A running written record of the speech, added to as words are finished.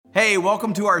Hey,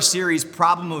 welcome to our series,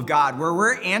 Problem of God, where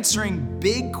we're answering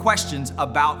big questions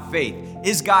about faith.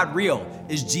 Is God real?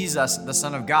 Is Jesus the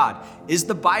Son of God? Is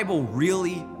the Bible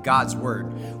really God's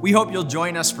Word? We hope you'll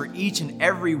join us for each and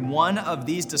every one of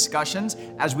these discussions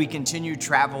as we continue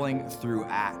traveling through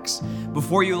Acts.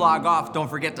 Before you log off, don't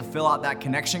forget to fill out that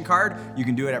connection card. You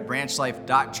can do it at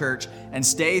branchlife.church and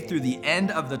stay through the end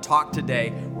of the talk today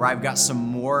where I've got some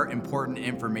more important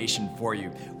information for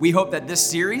you. We hope that this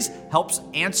series helps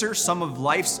answer some of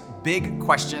life's big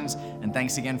questions, and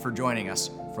thanks again for joining us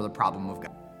for the Problem of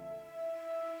God.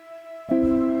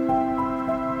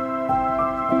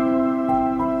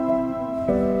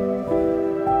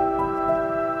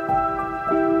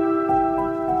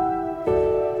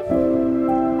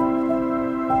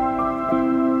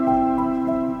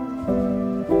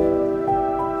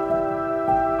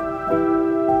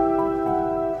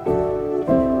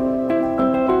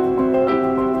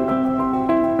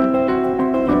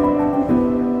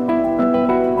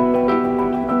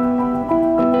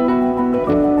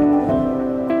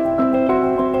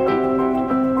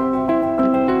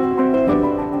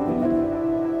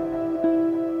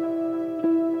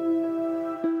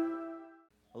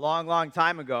 Long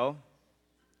time ago,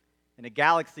 in a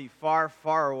galaxy far,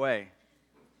 far away,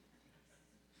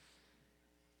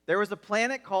 there was a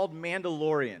planet called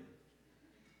Mandalorian.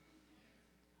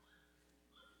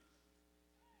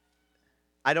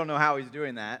 I don't know how he's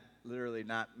doing that, literally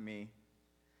not me.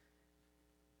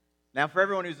 Now, for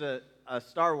everyone who's a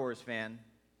Star Wars fan,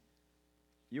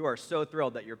 you are so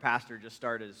thrilled that your pastor just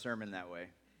started a sermon that way.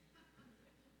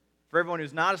 For everyone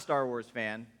who's not a Star Wars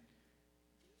fan,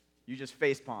 you just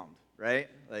face-palmed, right?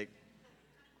 Like,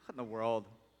 what in the world?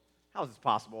 How is this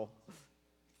possible?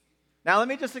 Now, let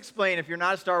me just explain, if you're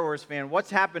not a Star Wars fan, what's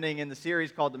happening in the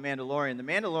series called The Mandalorian. The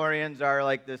Mandalorians are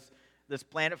like this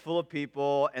planet full of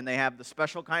people, and they have the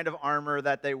special kind of armor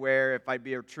that they wear. If I'd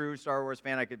be a true Star Wars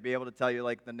fan, I could be able to tell you,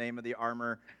 like, the name of the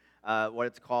armor, what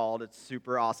it's called. It's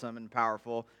super awesome and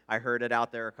powerful. I heard it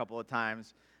out there a couple of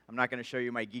times. I'm not going to show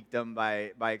you my geekdom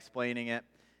by explaining it.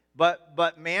 But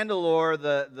Mandalore,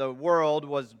 the world,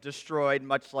 was destroyed,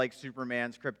 much like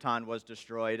Superman's Krypton was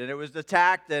destroyed. And it was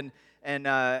attacked, and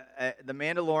the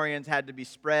Mandalorians had to be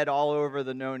spread all over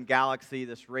the known galaxy,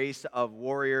 this race of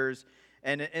warriors.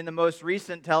 And in the most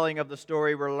recent telling of the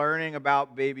story, we're learning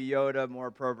about Baby Yoda, more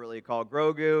appropriately called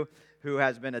Grogu, who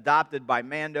has been adopted by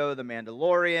Mando, the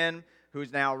Mandalorian,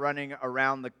 who's now running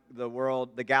around the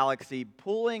world, the galaxy,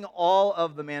 pulling all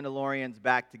of the Mandalorians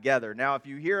back together. Now, if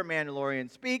you hear a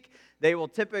Mandalorian speak, they will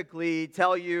typically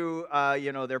tell you,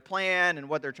 their plan and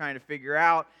what they're trying to figure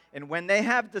out. And when they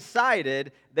have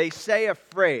decided, they say a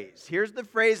phrase. Here's the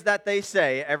phrase that they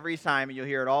say every time, and you'll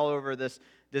hear it all over this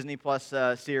Disney Plus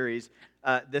series.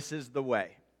 This is the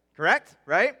way. Correct?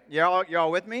 Right? You're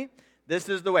all with me? This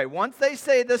is the way. Once they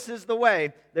say this is the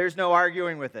way, there's no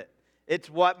arguing with it. It's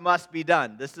what must be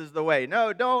done. This is the way.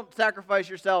 No, don't sacrifice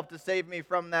yourself to save me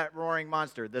from that roaring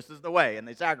monster. This is the way. And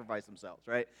they sacrifice themselves,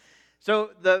 right?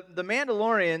 So the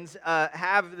Mandalorians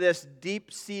have this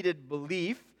deep-seated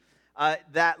belief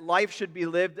that life should be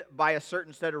lived by a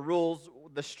certain set of rules.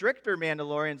 The stricter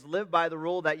Mandalorians live by the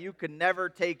rule that you can never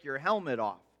take your helmet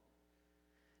off.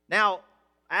 Now,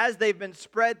 as they've been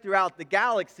spread throughout the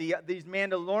galaxy, these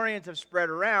Mandalorians have spread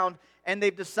around, and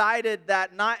they've decided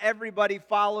that not everybody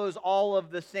follows all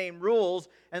of the same rules,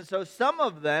 and so some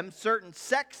of them, certain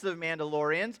sects of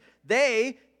Mandalorians,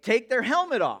 they take their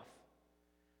helmet off,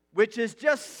 which is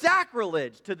just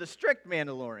sacrilege to the strict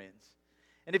Mandalorians.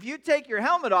 And if you take your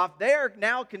helmet off, they are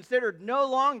now considered no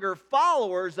longer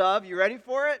followers of, you ready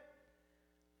for it?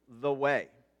 The way.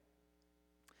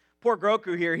 Poor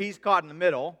Grogu here, he's caught in the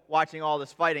middle, watching all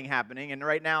this fighting happening, and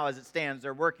right now, as it stands,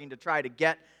 they're working to try to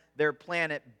get their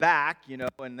planet back,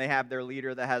 and they have their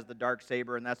leader that has the dark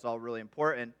saber, and that's all really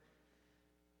important.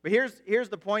 But here's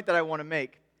the point that I want to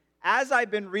make. As I've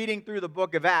been reading through the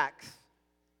book of Acts,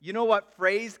 you know what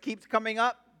phrase keeps coming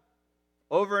up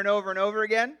over and over and over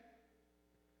again?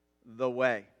 The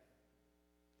way.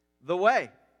 The way.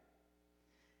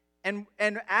 And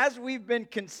as we've been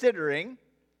considering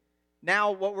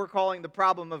now what we're calling the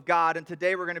problem of God, and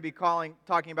today we're going to be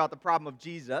talking about the problem of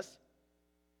Jesus.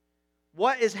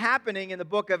 What is happening in the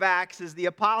book of Acts is the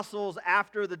apostles,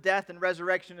 after the death and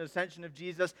resurrection and ascension of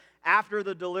Jesus, after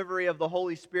the delivery of the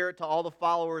Holy Spirit to all the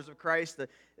followers of Christ,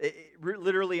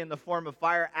 literally in the form of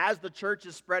fire, as the church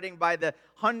is spreading by the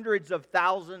hundreds of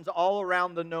thousands all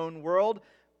around the known world,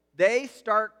 they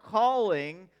start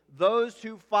calling those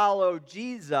who follow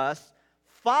Jesus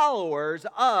followers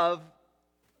of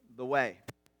the way.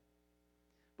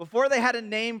 before they had a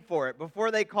name for it, before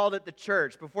they called it the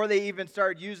church, before they even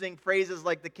started using phrases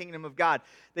like the kingdom of God,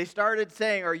 they started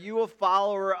saying, are you a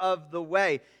follower of the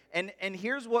way? And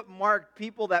here's what marked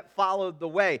people that followed the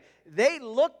way. They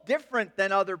looked different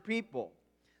than other people.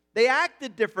 They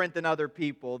acted different than other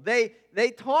people. They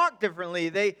talked differently.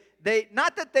 They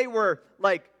not that they were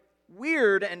like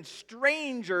weird and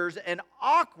strangers and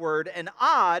awkward and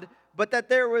odd, but that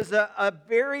there was a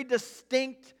very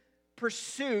distinct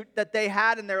pursuit that they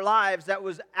had in their lives that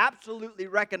was absolutely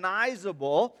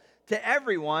recognizable to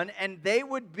everyone, and they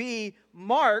would be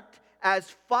marked as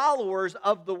followers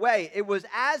of the way. It was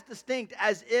as distinct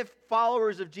as if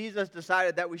followers of Jesus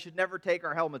decided that we should never take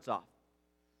our helmets off.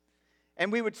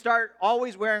 And we would start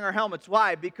always wearing our helmets.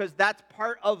 Why? Because that's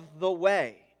part of the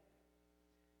way.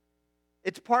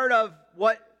 It's part of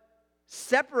what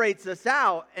separates us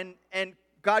out, and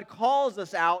God calls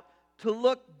us out to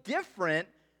look different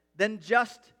than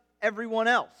just everyone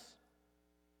else.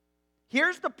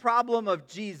 Here's the problem of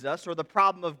Jesus, or the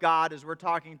problem of God as we're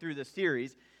talking through this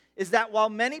series, is that while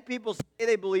many people say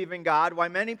they believe in God, while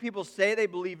many people say they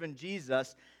believe in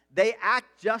Jesus, they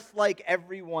act just like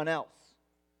everyone else.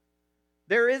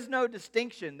 There is no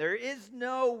distinction. There is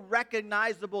no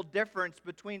recognizable difference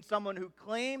between someone who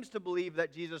claims to believe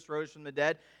that Jesus rose from the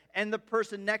dead and the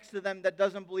person next to them that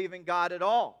doesn't believe in God at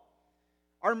all.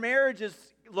 Our marriages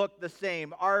look the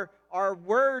same. Our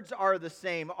words are the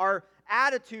same. Our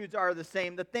attitudes are the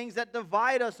same. The things that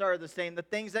divide us are the same. The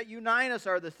things that unite us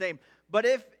are the same. But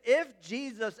if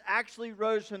Jesus actually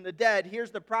rose from the dead, here's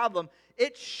the problem.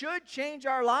 It should change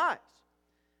our lives.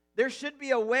 There should be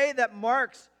a way that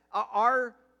marks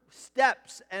our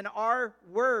steps and our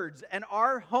words and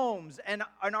our homes and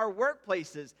our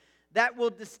workplaces that will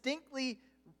distinctly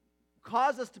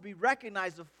cause us to be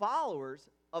recognized as followers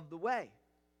of the way.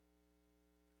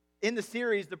 In the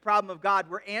series, The Problem of God,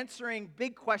 we're answering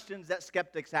big questions that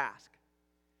skeptics ask.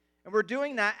 And we're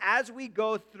doing that as we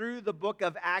go through the book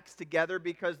of Acts together,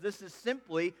 because this is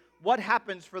simply what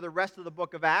happens for the rest of the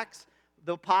book of Acts.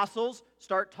 The apostles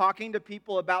start talking to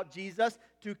people about Jesus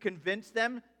to convince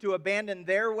them to abandon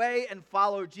their way and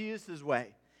follow Jesus'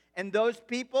 way. And those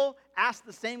people ask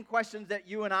the same questions that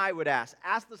you and I would ask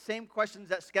the same questions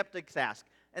that skeptics ask.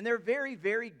 And they're very,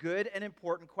 very good and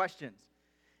important questions.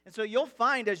 And so you'll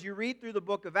find as you read through the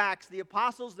book of Acts, the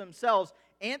apostles themselves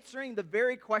answering the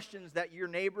very questions that your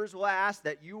neighbors will ask,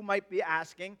 that you might be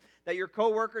asking, that your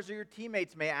coworkers or your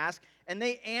teammates may ask, and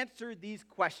they answer these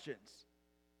questions.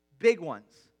 Big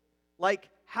ones, like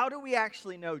how do we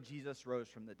actually know Jesus rose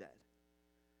from the dead?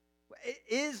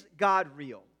 Is God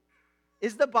real?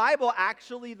 Is the Bible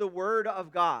actually the Word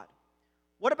of God?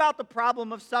 What about the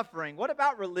problem of suffering? What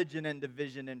about religion and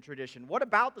division and tradition? What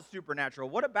about the supernatural?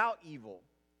 What about evil?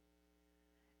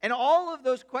 And all of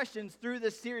those questions through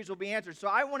this series will be answered. So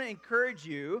I want to encourage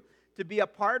you to be a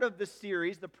part of this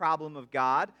series, The Problem of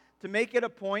God, to make it a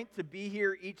point to be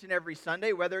here each and every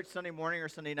Sunday, whether it's Sunday morning or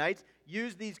Sunday nights.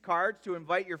 Use these cards to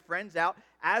invite your friends out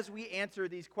as we answer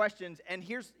these questions. And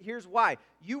here's why.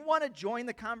 You want to join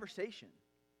the conversation.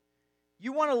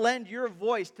 You want to lend your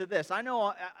voice to this. I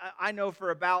know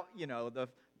for about, the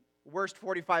worst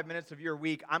 45 minutes of your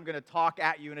week, I'm going to talk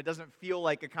at you, and it doesn't feel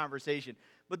like a conversation.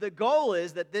 But the goal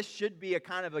is that this should be a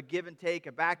kind of a give and take,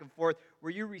 a back and forth,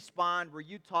 where you respond, where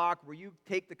you talk, where you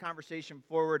take the conversation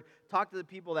forward, talk to the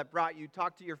people that brought you,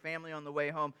 talk to your family on the way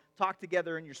home, talk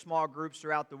together in your small groups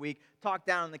throughout the week, talk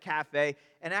down in the cafe,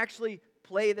 and actually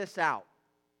play this out.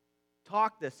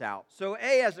 Talk this out. So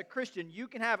as a Christian, you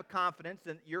can have a confidence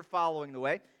that you're following the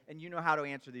way, and you know how to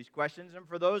answer these questions. And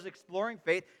for those exploring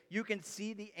faith, you can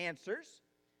see the answers.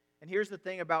 And here's the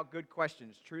thing about good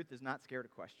questions. Truth is not scared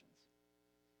of questions.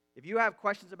 If you have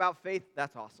questions about faith,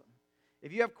 that's awesome.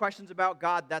 If you have questions about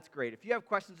God, that's great. If you have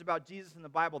questions about Jesus and the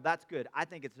Bible, that's good. I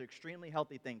think it's an extremely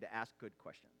healthy thing to ask good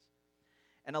questions.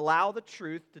 And allow the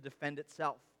truth to defend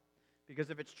itself. Because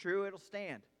if it's true, it'll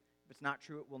stand. If it's not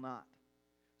true, it will not.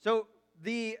 So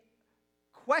the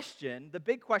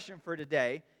big question for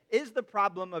today is the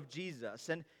problem of Jesus.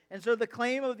 And so the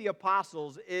claim of the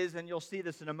apostles is, and you'll see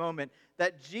this in a moment,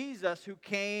 that Jesus, who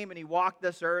came and he walked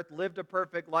this earth, lived a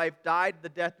perfect life, died the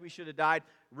death we should have died,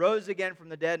 rose again from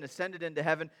the dead and ascended into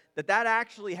heaven, that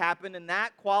actually happened, and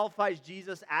that qualifies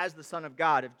Jesus as the Son of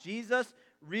God. If Jesus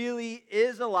really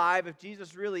is alive, if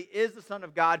Jesus really is the Son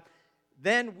of God,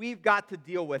 then we've got to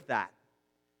deal with that.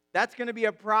 That's going to be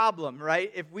a problem,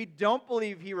 right? If we don't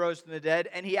believe he rose from the dead,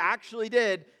 and he actually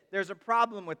did, there's a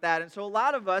problem with that. And so a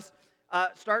lot of us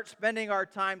start spending our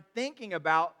time thinking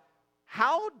about,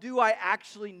 how do I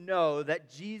actually know that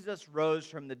Jesus rose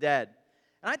from the dead?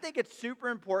 And I think it's super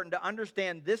important to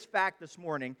understand this fact this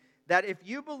morning, that if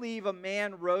you believe a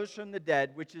man rose from the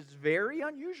dead, which is very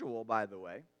unusual, by the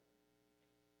way,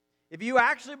 if you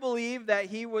actually believe that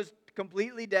he was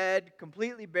completely dead,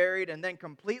 completely buried, and then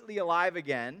completely alive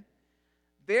again,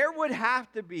 there would have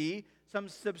to be some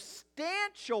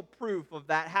substantial proof of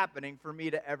that happening for me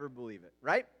to ever believe it,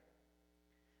 right?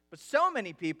 But so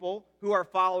many people who are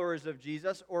followers of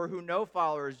Jesus or who know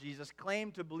followers of Jesus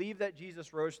claim to believe that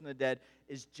Jesus rose from the dead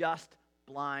is just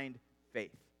blind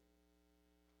faith.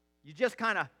 You just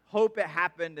kind of hope it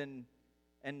happened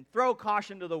and throw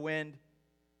caution to the wind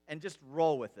and just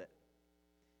roll with it.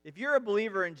 If you're a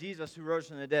believer in Jesus who rose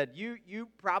from the dead, you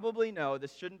probably know,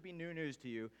 this shouldn't be new news to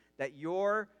you, that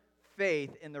your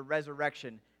faith in the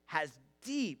resurrection has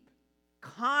deep,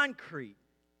 concrete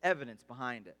evidence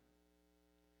behind it.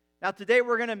 Now, today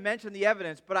we're going to mention the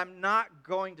evidence, but I'm not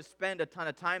going to spend a ton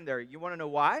of time there. You want to know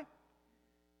why?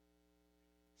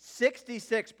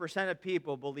 66% of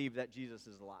people believe that Jesus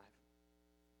is alive.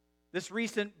 This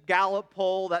recent Gallup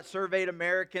poll that surveyed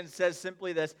Americans says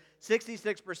simply this: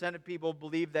 66% of people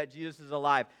believe that Jesus is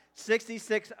alive.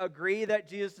 66 agree that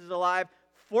Jesus is alive.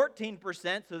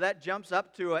 14%, so that jumps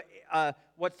up to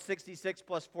what's 66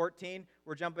 plus 14?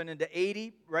 We're jumping into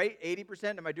 80, right?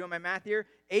 80%. Am I doing my math here?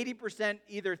 80%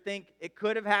 either think it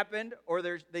could have happened or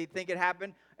they think it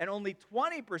happened, and only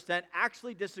 20%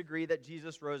 actually disagree that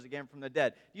Jesus rose again from the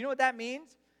dead. Do you know what that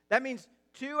means? That means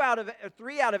 3 out of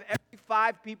every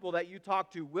 5 people that you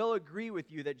talk to will agree with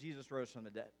you that Jesus rose from the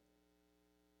dead.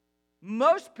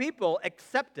 Most people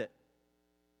accept it.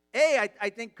 I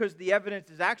think because the evidence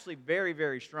is actually very,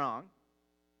 very strong.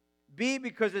 B,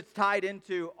 because it's tied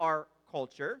into our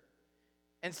culture.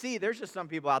 And C, there's just some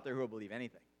people out there who will believe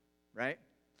anything, right?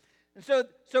 And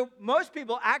so most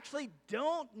people actually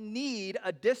don't need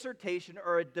a dissertation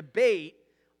or a debate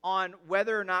on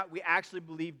whether or not we actually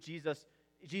believe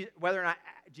whether or not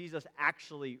Jesus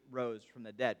actually rose from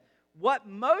the dead. What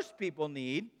most people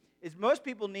need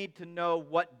to know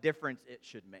what difference it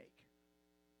should make.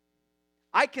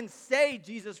 I can say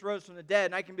Jesus rose from the dead,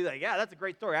 and I can be like, yeah, that's a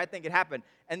great story. I think it happened.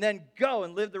 And then go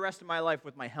and live the rest of my life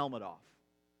with my helmet off.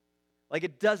 Like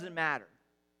it doesn't matter.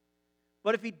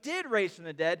 But if he did raise from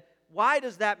the dead, why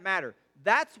does that matter?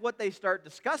 That's what they start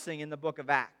discussing in the book of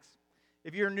Acts.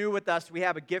 If you're new with us, we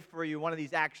have a gift for you, one of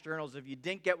these Acts journals. If you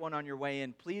didn't get one on your way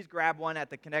in, please grab one at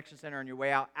the Connection Center on your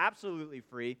way out. Absolutely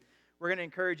free. We're going to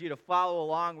encourage you to follow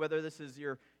along, whether this is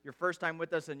your first time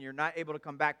with us and you're not able to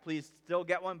come back, please still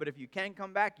get one. But if you can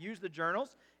come back, use the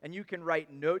journals, and you can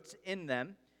write notes in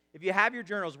them. If you have your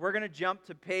journals, we're going to jump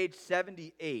to page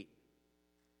 78.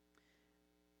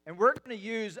 And we're going to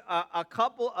use a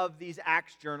couple of these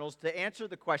Acts journals to answer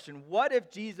the question, what if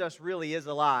Jesus really is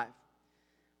alive?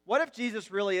 What if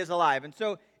Jesus really is alive? And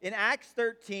so in Acts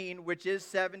 13, which is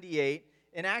 78,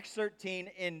 in Acts 13,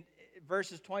 in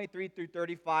verses 23 through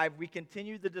 35, we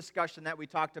continue the discussion that we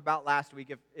talked about last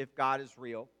week, if God is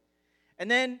real. And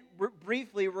then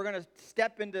briefly, we're going to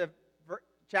step into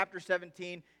chapter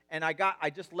 17, and I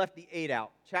just left the 8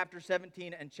 out. Chapter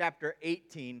 17 and chapter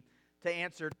 18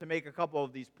 to make a couple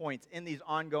of these points in these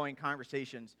ongoing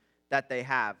conversations that they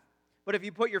have. But if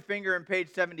you put your finger in page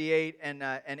 78 and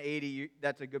 80,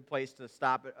 that's a good place to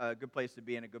stop, a good place to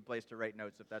be, and a good place to write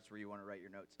notes if that's where you want to write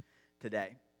your notes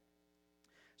today.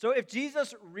 So if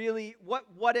Jesus really,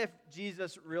 what if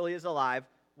Jesus really is alive?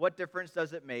 What difference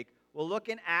does it make? We'll look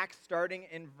in Acts starting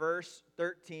in verse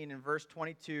 13 and verse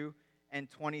 22 and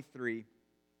 23.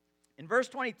 In verse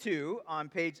 22 on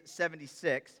page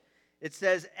 76, it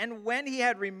says, "And when he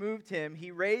had removed him,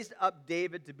 he raised up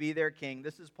David to be their king."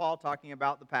 This is Paul talking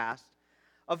about the past.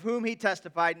 "Of whom he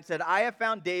testified and said, I have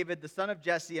found David, the son of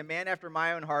Jesse, a man after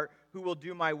my own heart, who will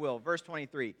do my will." Verse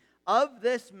 23. "Of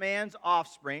this man's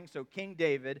offspring," so King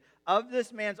David, "of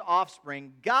this man's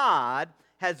offspring, God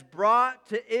has brought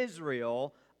to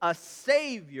Israel a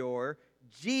Savior,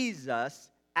 Jesus,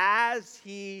 as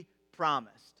he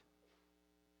promised."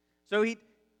 So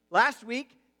last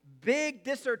week, big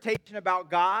dissertation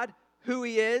about God, who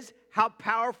he is, how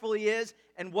powerful he is,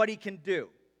 and what he can do.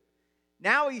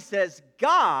 Now he says,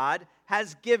 God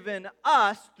has given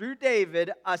us, through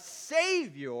David, a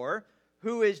Savior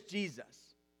who is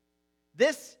Jesus.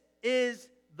 This is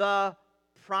the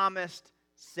promised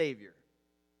Savior.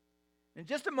 In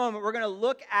just a moment, we're going to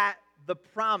look at the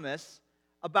promise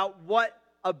about what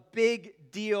a big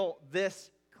deal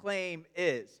this claim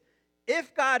is.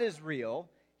 If God is real,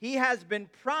 he has been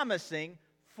promising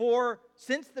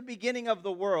since the beginning of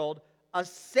the world, a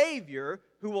Savior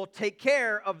who will take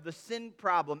care of the sin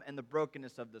problem and the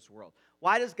brokenness of this world.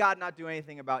 Why does God not do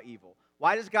anything about evil?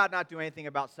 Why does God not do anything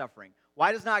about suffering?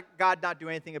 Why does God not do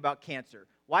anything about cancer?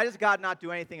 Why does God not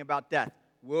do anything about death?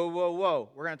 Whoa, whoa, whoa.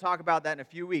 We're going to talk about that in a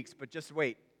few weeks, but just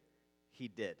wait. He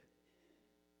did.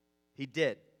 He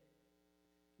did.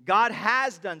 God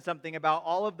has done something about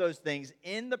all of those things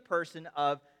in the person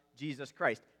of Jesus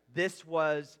Christ. This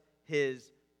was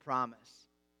his promise.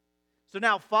 So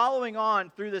now, following on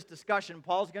through this discussion,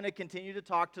 Paul's going to continue to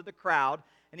talk to the crowd,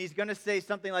 and he's going to say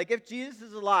something like, if Jesus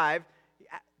is alive,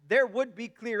 there would be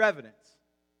clear evidence.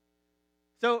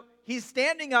 So he's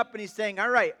standing up and he's saying, all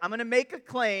right, I'm going to make a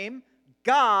claim.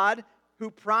 God,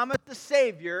 who promised the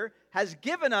Savior, has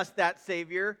given us that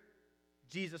Savior,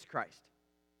 Jesus Christ.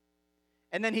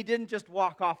 And then he didn't just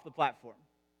walk off the platform.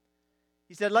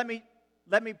 He said, let me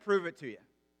prove it to you.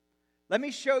 Let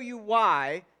me show you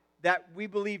why that we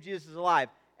believe Jesus is alive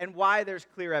and why there's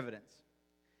clear evidence.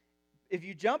 If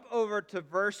you jump over to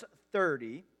verse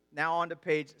 30, now on to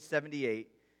page 78,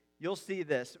 you'll see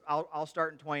this. I'll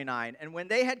start in 29. And when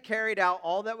they had carried out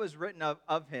all that was written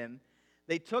of him,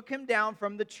 they took him down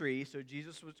from the tree. So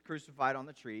Jesus was crucified on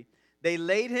the tree. They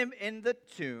laid him in the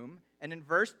tomb. And in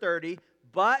verse 30,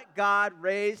 but God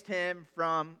raised him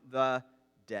from the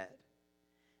dead.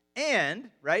 And,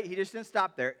 right, he just didn't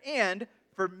stop there. And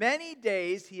for many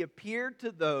days he appeared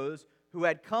to those who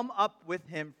had come up with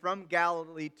him from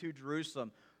Galilee to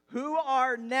Jerusalem, who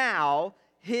are now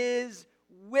his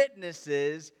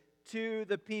witnesses to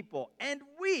the people. And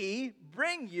we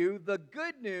bring you the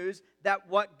good news that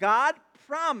what God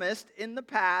promised in the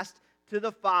past to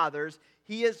the fathers,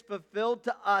 he has fulfilled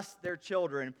to us, their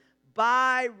children,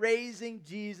 by raising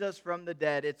Jesus from the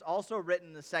dead. It's also written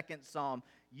in the second psalm,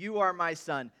 you are my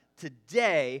son.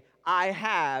 Today I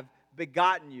have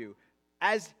begotten you.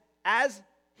 As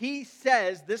he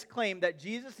says this claim that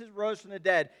Jesus has rose from the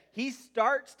dead, he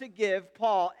starts to give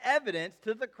Paul evidence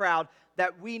to the crowd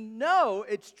that we know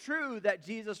it's true that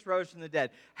Jesus rose from the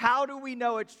dead. How do we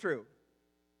know it's true?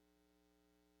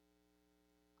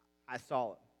 I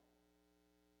saw him.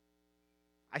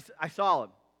 I saw him.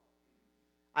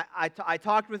 I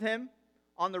talked with him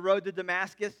on the road to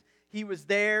Damascus. He was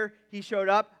there. He showed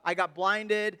up. I got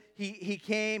blinded. He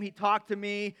came. He talked to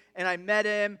me, and I met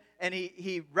him, and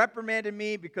he reprimanded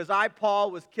me because I,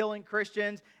 Paul, was killing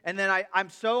Christians. And then I'm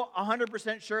so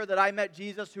 100% sure that I met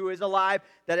Jesus, who is alive,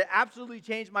 that it absolutely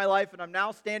changed my life, and I'm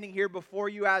now standing here before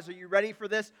you as, are you ready for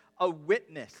this? A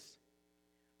witness.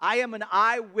 I am an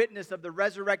eyewitness of the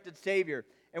resurrected Savior.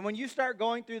 And when you start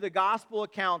going through the gospel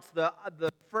accounts, the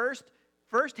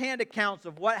first-hand accounts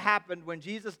of what happened when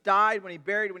Jesus died, when he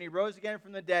buried, when he rose again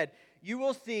from the dead, you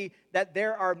will see that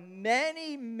there are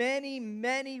many, many,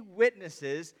 many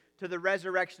witnesses to the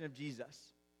resurrection of Jesus.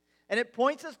 And it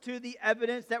points us to the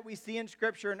evidence that we see in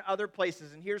Scripture and other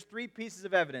places. And here's 3 pieces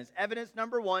of evidence. Evidence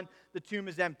number 1, the tomb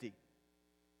is empty.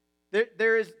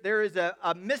 There is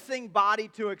a missing body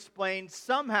to explain.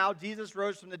 Somehow Jesus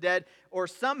rose from the dead, or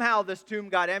somehow this tomb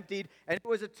got emptied, and it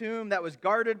was a tomb that was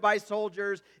guarded by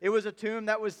soldiers. It was a tomb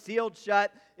that was sealed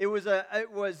shut. It was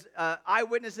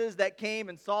eyewitnesses that came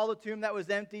and saw the tomb that was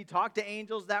empty, talked to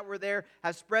angels that were there,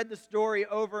 have spread the story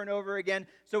over and over again.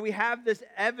 So we have this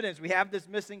evidence. We have this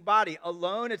missing body.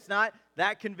 Alone, it's not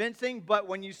that convincing, but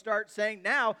when you start saying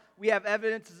now, we have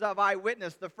evidences of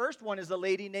eyewitness. The first one is a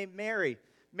lady named Mary.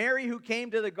 Mary, who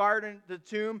came to the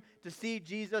tomb to see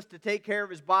Jesus, to take care of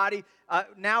his body,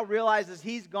 now realizes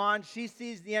he's gone. She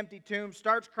sees the empty tomb,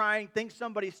 starts crying, thinks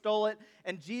somebody stole it,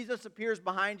 and Jesus appears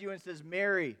behind you and says,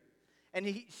 Mary.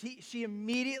 And she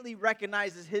immediately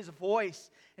recognizes his voice,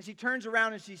 and she turns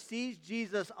around and she sees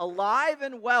Jesus alive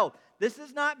and well. This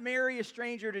is not Mary, a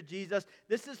stranger to Jesus.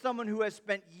 This is someone who has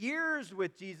spent years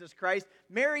with Jesus Christ.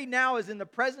 Mary now is in the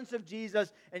presence of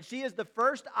Jesus, and she is the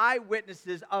first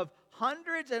eyewitnesses of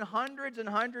hundreds and hundreds and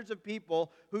hundreds of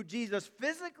people who Jesus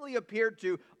physically appeared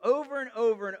to over and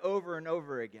over and over and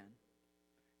over again.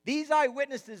 These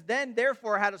eyewitnesses then,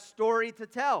 therefore, had a story to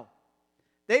tell.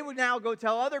 They would now go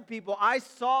tell other people, I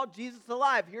saw Jesus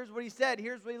alive. Here's what he said.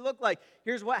 Here's what he looked like.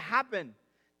 Here's what happened.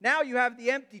 Now you have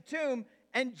the empty tomb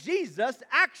and Jesus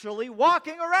actually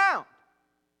walking around.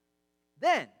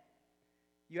 Then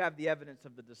you have the evidence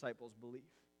of the disciples' belief.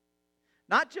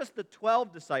 Not just the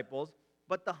 12 disciples,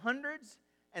 but the hundreds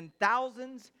and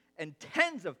thousands and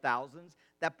tens of thousands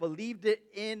that believed it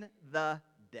in the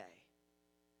day.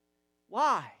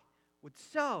 Why would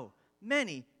so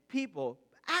many people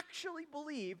actually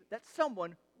believe that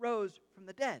someone rose from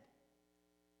the dead?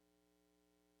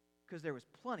 Because there was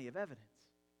plenty of evidence.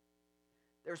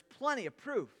 There was plenty of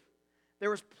proof.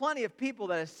 There was plenty of people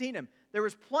that had seen him. There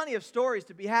was plenty of stories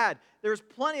to be had. There was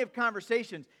plenty of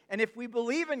conversations. And if we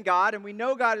believe in God and we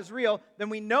know God is real, then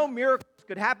we know miracles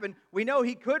could happen. We know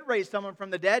he could raise someone from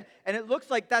the dead, and it looks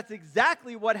like that's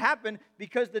exactly what happened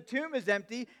because the tomb is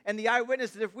empty, and the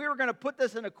eyewitnesses, if we were going to put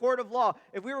this in a court of law,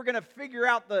 if we were going to figure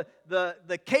out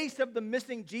the case of the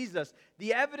missing Jesus,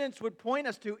 the evidence would point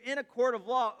us to, in a court of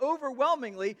law,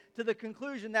 overwhelmingly to the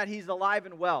conclusion that he's alive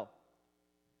and well.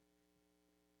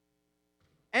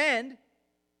 And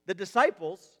the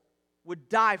disciples would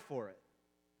die for it.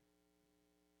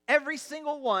 Every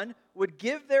single one would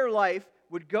give their life,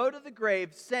 would go to the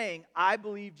grave saying, I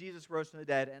believe Jesus rose from the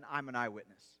dead and I'm an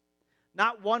eyewitness.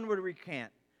 Not one would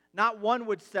recant. Not one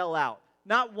would sell out.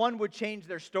 Not one would change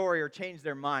their story or change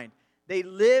their mind. They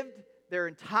lived their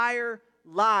entire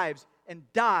lives and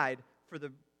died for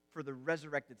the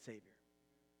resurrected Savior.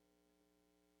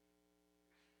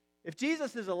 If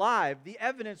Jesus is alive, the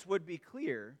evidence would be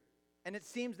clear, and it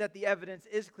seems that the evidence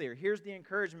is clear. Here's the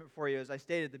encouragement for you, as I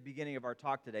stated at the beginning of our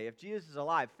talk today. If Jesus is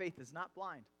alive, faith is not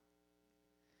blind.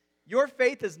 Your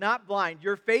faith is not blind.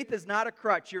 Your faith is not a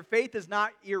crutch. Your faith is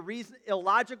not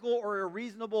illogical or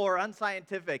unreasonable or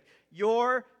unscientific.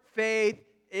 Your faith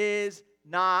is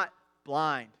not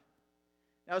blind.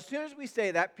 Now, as soon as we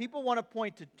say that, people want to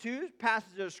point to two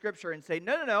passages of Scripture and say,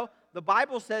 no, the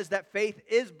Bible says that faith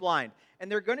is blind.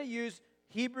 And they're going to use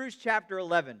Hebrews chapter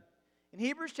 11. In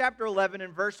Hebrews chapter 11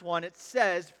 and verse 1, it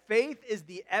says, faith is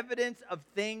the evidence of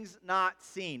things not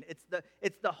seen. It's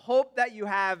the hope that you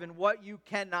have in what you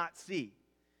cannot see.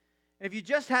 And if you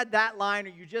just had that line or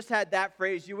you just had that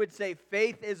phrase, you would say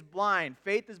faith is blind.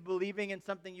 Faith is believing in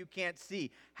something you can't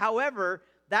see. However,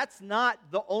 that's not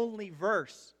the only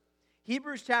verse.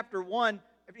 Hebrews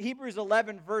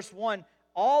 11 verse 1,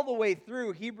 all the way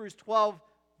through Hebrews 12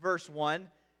 verse 1,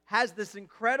 has this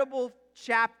incredible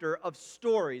chapter of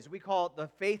stories. We call it the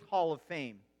Faith Hall of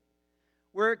Fame,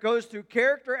 where it goes through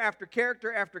character after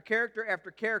character after character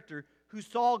after character who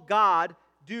saw God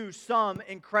do some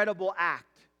incredible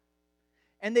act.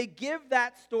 And they give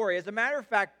that story. As a matter of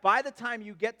fact, by the time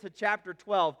you get to chapter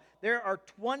 12, there are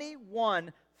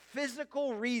 21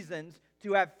 physical reasons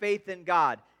to have faith in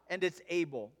God. And it's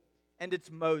Abel, and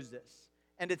it's Moses,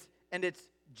 and it's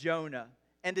Jonah,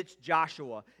 and it's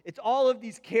Joshua. It's all of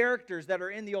these characters that are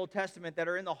in the Old Testament that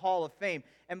are in the Hall of Fame.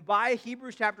 And by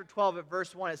Hebrews chapter 12 at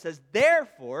verse 1, it says,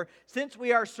 therefore, since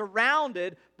we are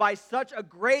surrounded by such a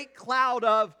great cloud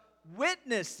of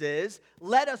witnesses,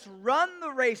 let us run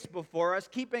the race before us,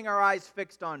 keeping our eyes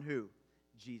fixed on who?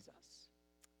 Jesus,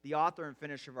 the author and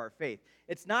finisher of our faith.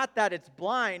 It's not that it's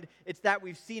blind, it's that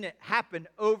we've seen it happen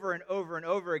over and over and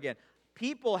over again.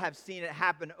 People have seen it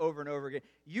happen over and over again.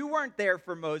 You weren't there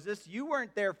for Moses. You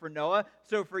weren't there for Noah.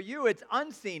 So for you, it's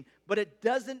unseen. But it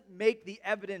doesn't make the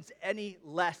evidence any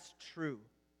less true.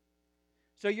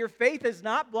 So your faith is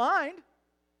not blind.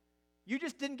 You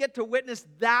just didn't get to witness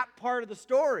that part of the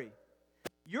story.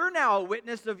 You're now a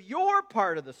witness of your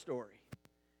part of the story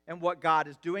and what God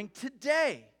is doing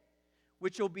today,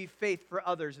 which will be faith for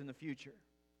others in the future.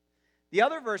 The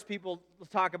other verse people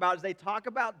talk about is they talk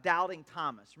about doubting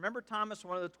Thomas. Remember Thomas,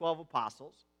 one of the 12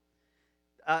 apostles,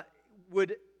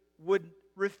 would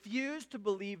refuse to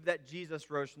believe that Jesus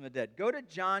rose from the dead. Go to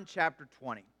John chapter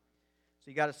 20.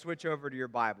 So you got to switch over to your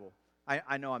Bible.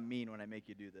 I know I'm mean when I make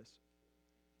you do this.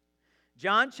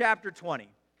 John chapter 20.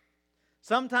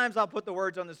 Sometimes I'll put the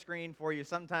words on the screen for you.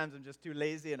 Sometimes I'm just too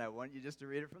lazy and I want you just to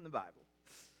read it from the Bible.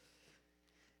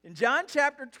 In John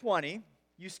chapter 20,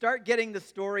 you start getting the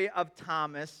story of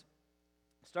Thomas,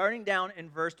 starting down in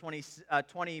verse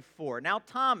 24. Now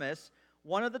Thomas,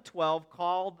 one of the 12,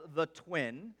 called the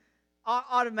twin,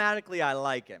 automatically I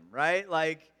like him, right?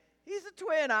 Like, he's a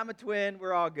twin, I'm a twin,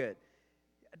 we're all good.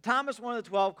 Thomas, one of the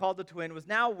 12, called the twin, was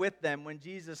now with them when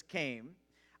Jesus came.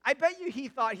 I bet you he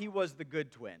thought he was the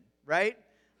good twin, right?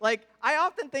 Like, I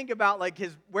often think about, like,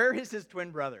 where is his twin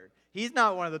brother? He's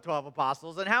not one of the 12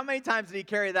 apostles. And how many times did he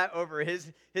carry that over his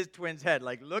twin's head?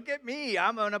 Like, look at me,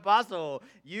 I'm an apostle.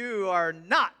 You are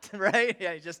not, right?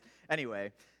 Yeah,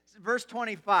 anyway. Verse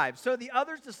 25. So the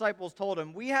other disciples told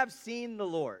him, we have seen the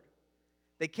Lord.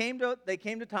 They came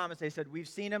to Thomas, they said, we've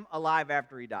seen him alive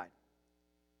after he died.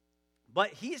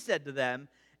 But he said to them,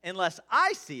 unless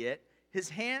I see in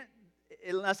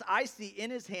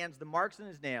his hands the marks in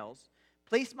his nails,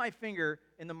 place my finger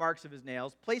in the marks of his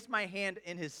nails, place my hand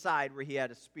in his side where he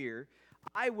had a spear,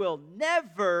 I will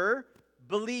never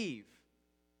believe.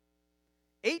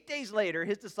 8 days later,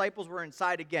 his disciples were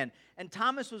inside again, and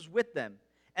Thomas was with them.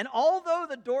 And although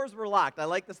the doors were locked, I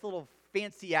like this little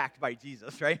fancy act by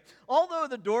Jesus, right? Although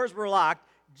the doors were locked,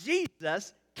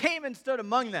 Jesus came and stood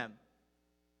among them.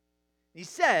 He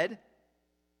said,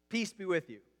 peace be with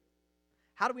you.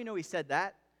 How do we know he said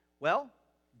that? Well,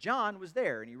 John was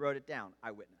there and he wrote it down,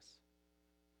 eyewitness.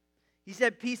 He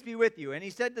said, "Peace be with you." And he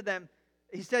said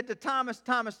to Thomas,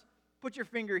 "Thomas, put your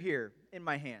finger here in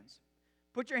my hands.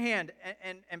 Put your hand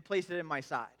and place it in my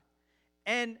side.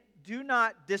 And do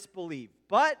not disbelieve,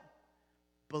 but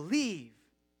believe."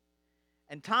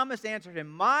 And Thomas answered him,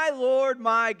 "My Lord,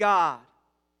 my God."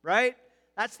 Right?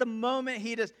 That's the moment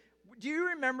he does. Do you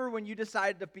remember when you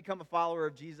decided to become a follower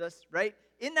of Jesus? Right?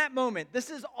 In that moment,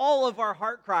 this is all of our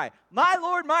heart cry. My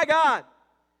Lord, my God,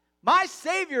 my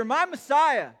Savior, my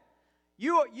Messiah.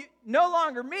 You no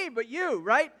longer me, but you,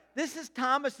 right? This is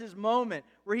Thomas's moment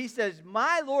where he says,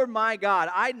 "My Lord, my God,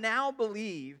 I now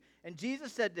believe." And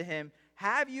Jesus said to him,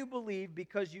 "Have you believed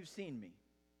because you've seen me?"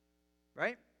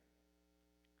 Right?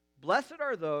 Blessed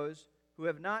are those who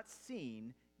have not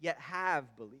seen, yet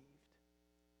have believed.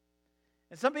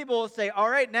 And some people will say, all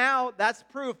right, now that's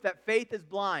proof that faith is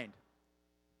blind.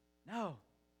 No,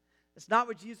 that's not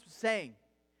what Jesus was saying.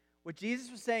 What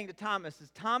Jesus was saying to Thomas is,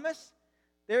 Thomas,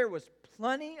 there was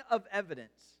plenty of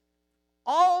evidence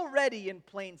already in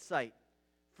plain sight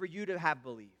for you to have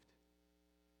believed.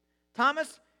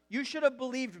 Thomas, you should have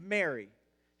believed Mary.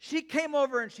 She came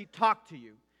over and she talked to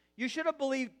you. You should have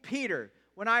believed Peter.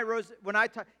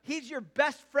 He's your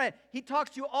best friend. He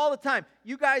talks to you all the time.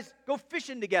 You guys go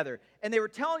fishing together. And they were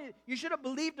telling you, you should have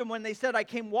believed them when they said, "I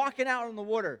came walking out on the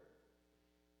water."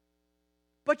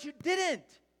 But you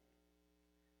didn't.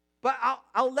 But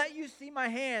I'll let you see my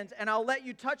hands, and I'll let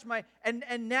you touch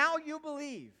and now you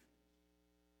believe.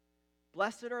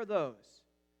 Blessed are those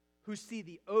who see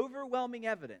the overwhelming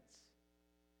evidence,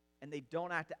 and they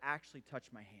don't have to actually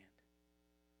touch my hand.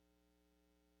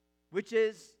 Which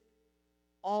is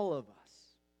all of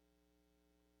us.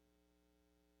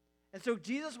 And so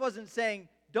Jesus wasn't saying,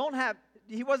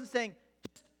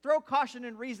 just throw caution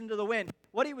and reason to the wind.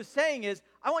 What he was saying is,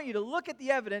 I want you to look at the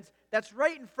evidence that's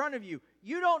right in front of you.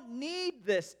 You don't need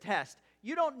this test.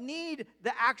 You don't need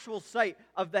the actual sight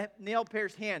of the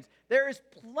nail-pierced hands. There is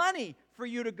plenty for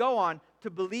you to go on to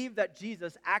believe that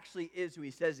Jesus actually is who he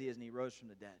says he is, and he rose from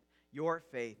the dead. Your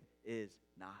faith is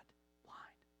not blind.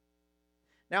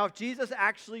 Now, if Jesus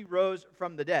actually rose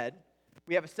from the dead,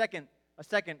 we have a second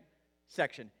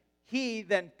section. He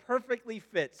then perfectly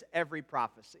fits every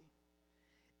prophecy.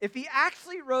 If he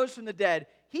actually rose from the dead,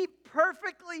 he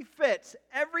perfectly fits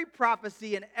every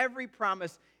prophecy and every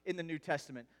promise in the New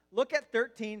Testament. Look at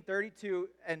 13, 32,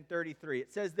 and 33.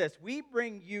 It says this, "We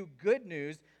bring you good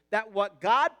news that what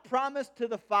God promised to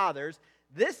the fathers,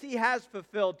 this he has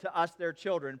fulfilled to us, their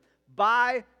children,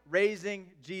 by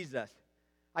raising Jesus."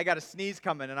 I got a sneeze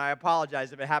coming, and I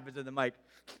apologize if it happens in the mic.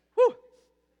 Whew.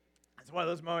 It's one of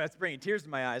those moments that's bringing tears to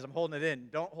my eyes. I'm holding it in.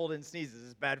 Don't hold in sneezes.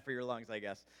 It's bad for your lungs, I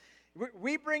guess.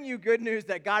 We bring you good news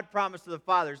that God promised to the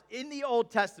fathers. In the Old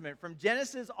Testament, from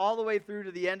Genesis all the way through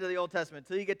to the end of the Old Testament,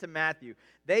 until you get to Matthew,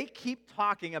 they keep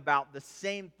talking about the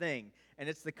same thing, and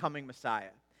it's the coming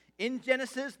Messiah. In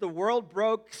Genesis, the world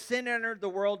broke, sin entered the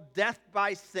world, death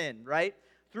by sin, right?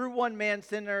 Through one man,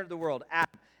 sin entered the world,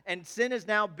 Adam. And sin has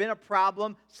now been a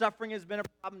problem, suffering has been a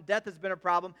problem, death has been a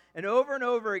problem, and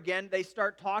over again, they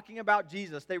start talking about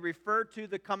Jesus. They refer to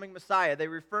the coming Messiah. They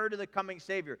refer to the coming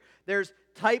Savior. There's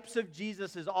types of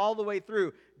Jesuses all the way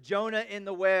through. Jonah in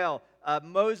the whale,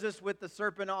 Moses with the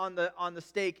serpent on the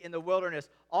stake in the wilderness,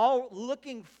 all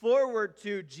looking forward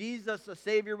to Jesus, a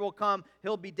Savior will come.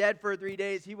 He'll be dead for 3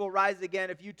 days. He will rise again.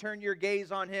 If you turn your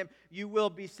gaze on him, you will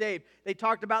be saved. They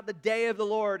talked about the day of the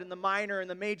Lord and the minor and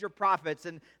the major prophets,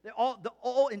 and the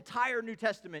entire New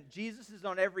Testament. Jesus is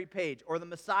on every page, or the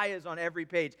Messiah is on every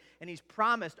page, and he's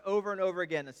promised over and over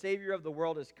again, the Savior of the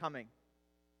world is coming.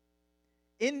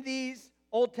 In these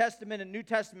Old Testament and New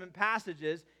Testament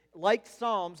passages, like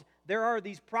Psalms, there are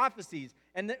these prophecies,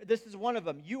 and this is one of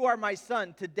them. "You are my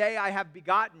son, today I have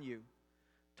begotten you."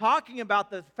 Talking about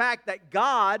the fact that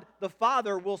God, the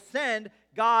Father, will send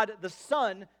God, the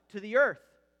Son, to the earth.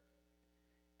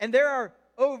 And there are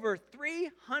over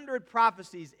 300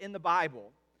 prophecies in the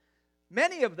Bible,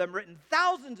 many of them written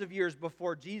thousands of years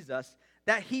before Jesus,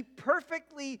 that he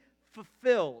perfectly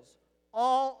fulfills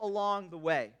all along the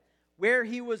way. Where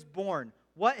he was born,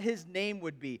 what his name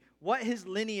would be, what his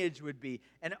lineage would be,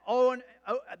 and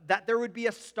that there would be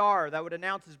a star that would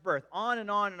announce his birth, on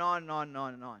and on and on and on and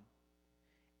on and on.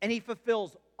 And he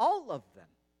fulfills all of them,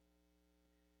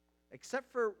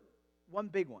 except for one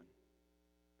big one.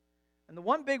 And the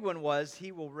one big one was,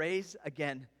 he will raise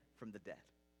again from the dead.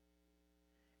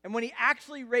 And when he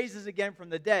actually raises again from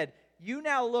the dead, you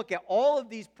now look at all of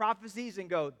these prophecies and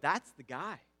go, that's the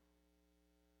guy.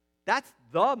 That's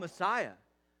the Messiah.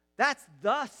 That's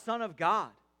the Son of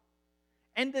God.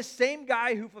 And the same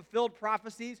guy who fulfilled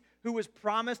prophecies, who was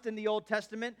promised in the Old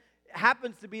Testament,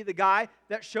 happens to be the guy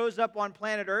that shows up on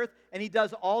planet Earth, and he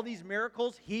does all these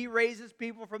miracles. He raises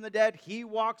people from the dead. He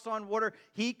walks on water.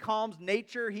 He calms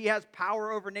nature. He has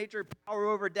power over nature, power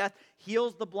over death,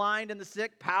 heals the blind and the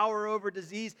sick, power over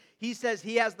disease. He says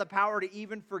he has the power to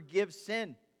even forgive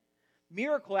sin.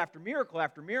 Miracle after miracle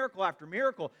after miracle after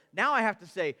miracle. Now I have to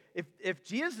say, if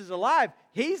Jesus is alive,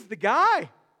 he's the guy.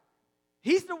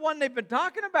 He's the one they've been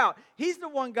talking about. He's the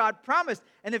one God promised.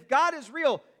 And if God is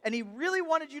real, and he really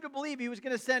wanted you to believe he was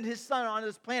going to send his son on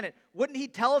this planet, wouldn't he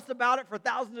tell us about it for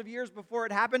thousands of years before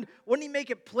it happened? Wouldn't he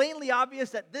make it plainly obvious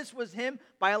that this was him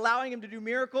by allowing him to do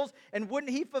miracles? And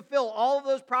wouldn't he fulfill all of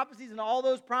those prophecies and all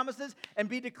those promises and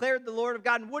be declared the Lord of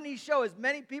God? And wouldn't he show as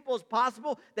many people as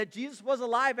possible that Jesus was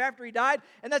alive after he died?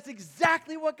 And that's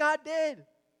exactly what God did.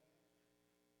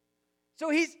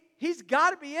 So he's got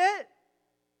to be it.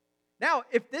 Now,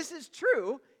 if this is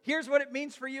true, here's what it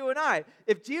means for you and I.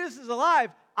 If Jesus is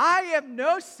alive, I am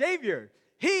no Savior.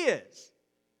 He is.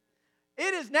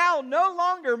 It is now no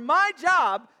longer my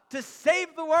job to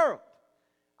save the world.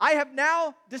 I have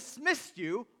now dismissed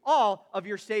you all of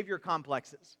your Savior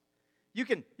complexes. You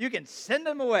can send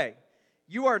them away.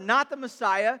 You are not the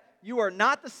Messiah. You are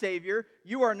not the Savior.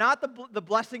 You are not the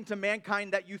blessing to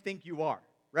mankind that you think you are,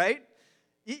 right?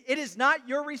 It is not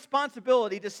your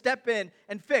responsibility to step in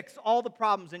and fix all the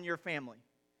problems in your family.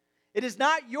 It is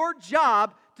not your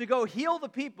job to go heal the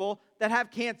people that have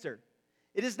cancer.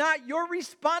 It is not your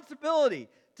responsibility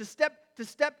to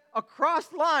step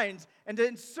across lines and to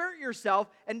insert yourself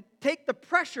and take the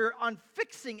pressure on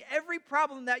fixing every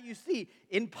problem that you see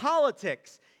in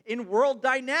politics, in world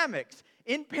dynamics,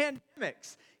 in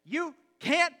pandemics. You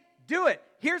can't do it.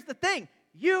 Here's the thing.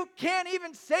 You can't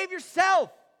even save yourself,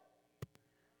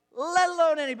 let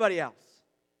alone anybody else.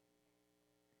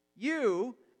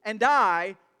 You and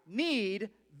I need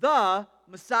the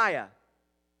Messiah.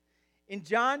 In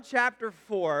John chapter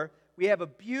 4, we have a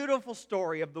beautiful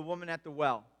story of the woman at the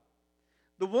well.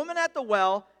 The woman at the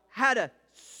well had a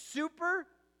super,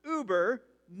 uber,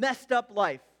 messed up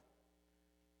life.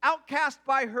 Outcast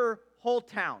by her whole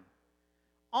town.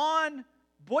 On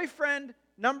boyfriend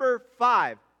number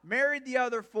 5, married the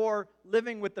other 4,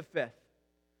 living with the 5th.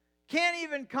 Can't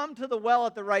even come to the well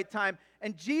at the right time.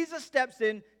 And Jesus steps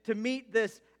in to meet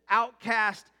this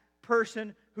outcast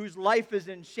person whose life is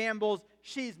in shambles.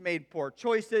 She's made poor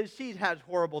choices. She's had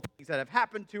horrible things that have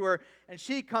happened to her. And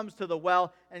she comes to the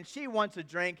well and she wants a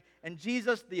drink. And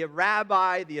Jesus, the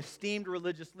rabbi, the esteemed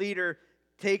religious leader,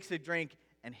 takes a drink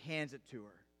and hands it to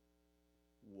her.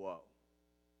 Whoa.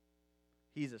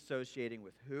 He's associating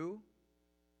with who?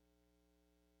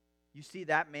 You see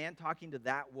that man talking to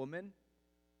that woman?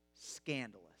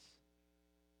 Scandalous.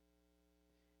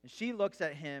 And she looks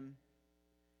at him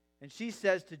and she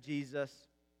says to Jesus,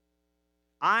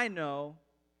 I know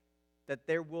that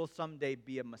there will someday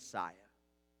be a Messiah.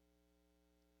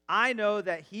 I know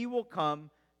that he will come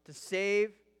to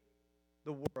save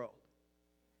the world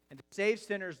and to save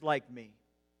sinners like me.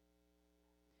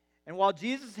 And while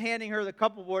Jesus is handing her the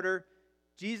cup of water,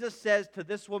 Jesus says to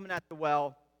this woman at the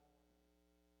well,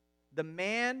 the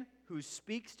man who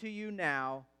speaks to you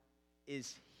now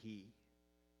is he.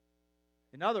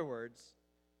 In other words,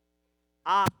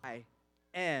 I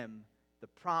am the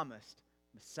promised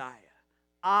Messiah.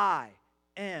 I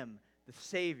am the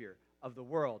Savior of the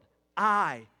world.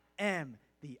 I am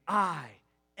the I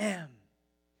am.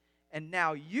 And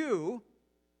now you,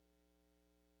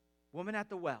 woman at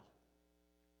the well,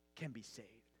 can be saved.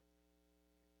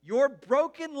 Your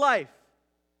broken life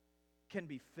can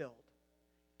be filled,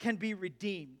 can be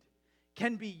redeemed,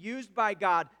 can be used by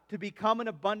God to become an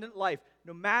abundant life,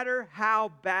 no matter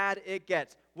how bad it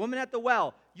gets. Woman at the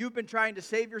well, you've been trying to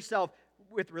save yourself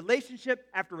with relationship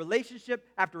after relationship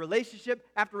after relationship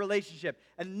after relationship,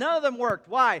 and none of them worked.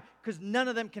 Why? Because none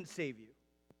of them can save you.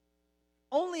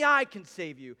 Only I can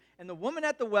save you. And the woman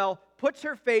at the well puts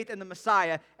her faith in the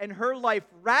Messiah, and her life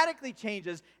radically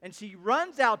changes, and she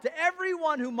runs out to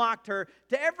everyone who mocked her,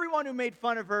 to everyone who made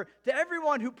fun of her, to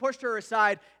everyone who pushed her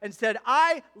aside, and said,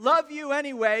 I love you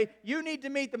anyway. You need to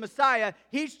meet the Messiah.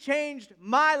 He's changed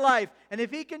my life. And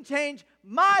if he can change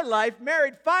my life,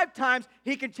 married 5 times,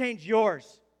 he can change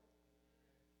yours.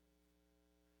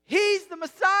 He's the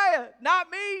Messiah, not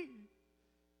me.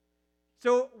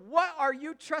 So what are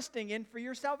you trusting in for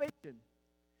your salvation?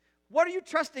 What are you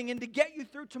trusting in to get you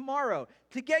through tomorrow,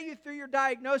 to get you through your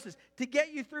diagnosis, to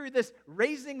get you through this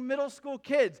raising middle school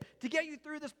kids, to get you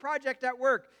through this project at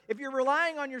work? If you're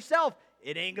relying on yourself,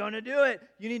 it ain't going to do it.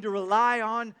 You need to rely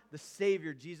on the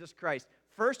Savior, Jesus Christ,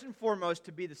 first and foremost,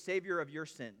 to be the Savior of your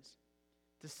sins,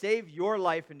 to save your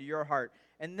life into your heart,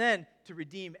 and then to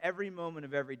redeem every moment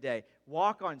of every day.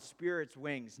 Walk on Spirit's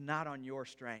wings, not on your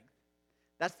strength.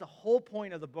 That's the whole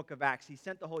point of the book of Acts. He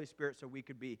sent the Holy Spirit so we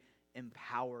could be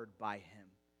empowered by him.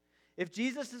 If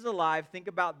Jesus is alive, think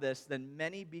about this, then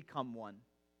many become one.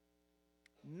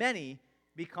 Many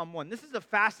become one. This is a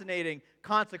fascinating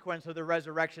consequence of the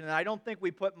resurrection, and I don't think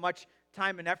we put much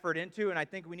time and effort into, and I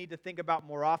think we need to think about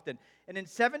more often. And in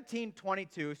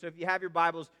 1722, so if you have your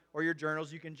Bibles or your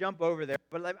journals, you can jump over there,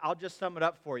 but I'll just sum it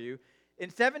up for you. In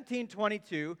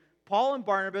 1722, Paul and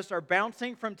Barnabas are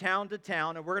bouncing from town to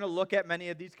town, and we're going to look at many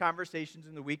of these conversations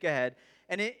in the week ahead.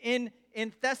 And in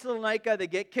Thessalonica, they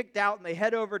get kicked out, and they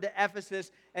head over to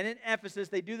Ephesus. And in Ephesus,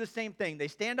 they do the same thing. They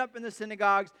stand up in the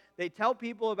synagogues, they tell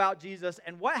people about Jesus,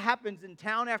 and what happens in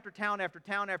town after town after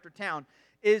town after town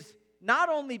is not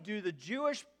only do the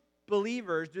Jewish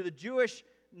believers, do the Jewish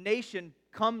nation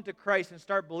come to Christ and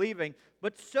start believing,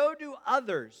 but so do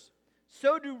others.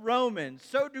 So do Romans,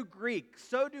 so do Greeks,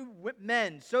 so do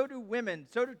men, so do women,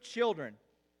 so do children.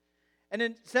 And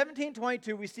in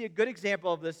 1722, we see a good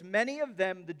example of this. Many of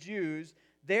them, the Jews,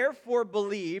 therefore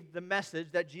believed the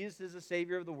message that Jesus is the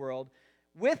Savior of the world,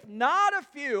 with not a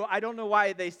few, I don't know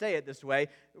why they say it this way,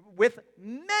 with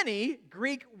many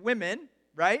Greek women,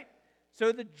 right?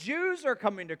 So the Jews are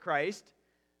coming to Christ.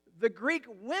 The Greek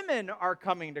women are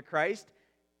coming to Christ,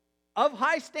 of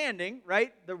high standing,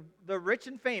 right? The rich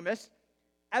and famous,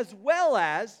 as well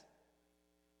as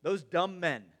those dumb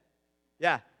men.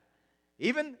 Yeah.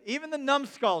 Even the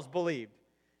numbskulls believed.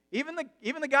 Even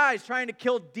the guys trying to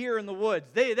kill deer in the woods,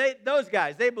 those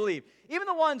guys, they believe. Even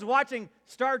the ones watching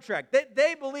Star Trek,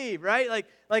 they believe, right?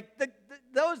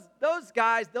 Those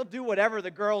guys, they'll do whatever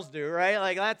the girls do, right?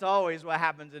 Like that's always what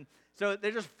happens. And so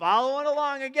they're just following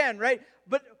along again, right?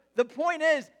 But the point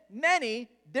is, many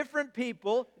different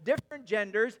people, different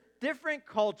genders, different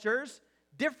cultures,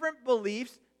 different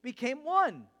beliefs became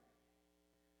one.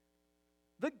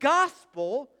 The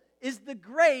gospel is the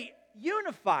great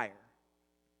unifier.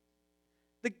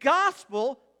 The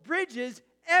gospel bridges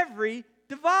every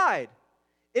divide.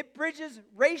 It bridges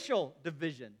racial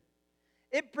division.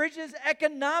 It bridges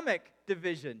economic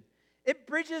division. It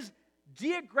bridges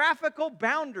geographical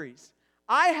boundaries.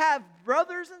 I have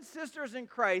brothers and sisters in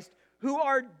Christ who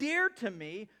are dear to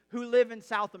me who live in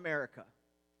South America.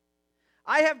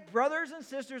 I have brothers and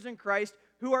sisters in Christ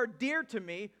who are dear to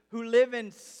me who live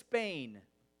in Spain,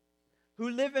 who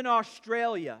live in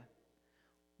Australia.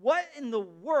 What in the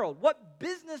world, what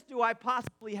business do I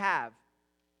possibly have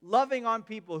loving on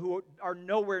people who are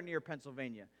nowhere near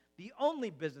Pennsylvania? The only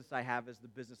business I have is the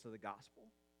business of the gospel.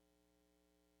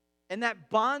 And that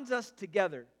bonds us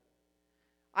together.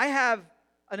 I have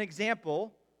an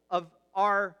example of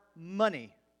our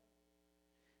money.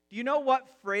 Do you know what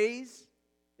phrase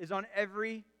is on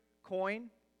every coin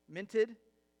minted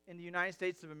in the United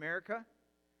States of America?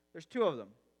 There's two of them.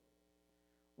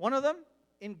 One of them,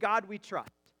 in God we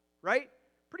trust, right?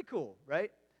 Pretty cool,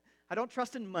 right? I don't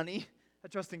trust in money, I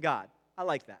trust in God. I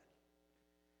like that.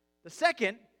 The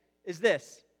second is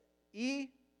this, e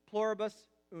pluribus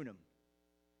unum.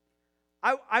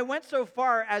 I went so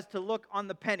far as to look on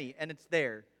the penny, and it's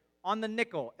there. On the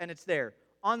nickel, and it's there.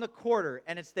 On the quarter,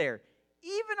 and it's there.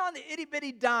 Even on the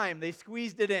itty-bitty dime, they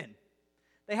squeezed it in.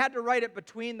 They had to write it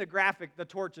between the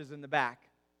torches in the back.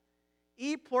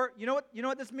 You know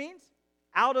what this means?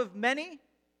 Out of many,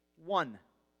 one.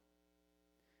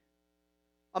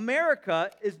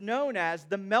 America is known as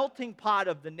the melting pot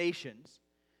of the nations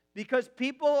because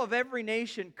people of every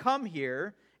nation come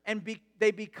here and they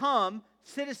become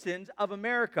citizens of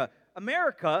America.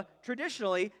 America,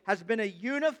 traditionally, has been a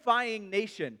unifying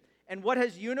nation. And what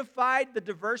has unified the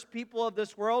diverse people of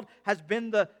this world has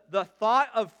been the thought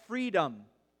of freedom.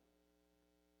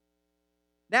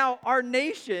 Now, our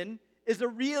nation is a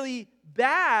really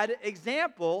bad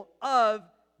example of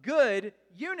good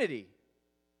unity.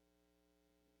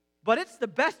 But it's the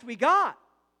best we got.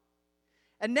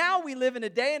 And now we live in a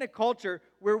day and a culture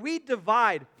where we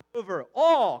divide over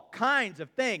all kinds of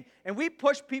things. And we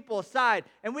push people aside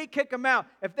and we kick them out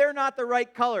if they're not the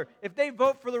right color, if they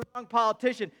vote for the wrong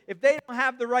politician, if they don't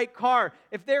have the right car,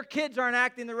 if their kids aren't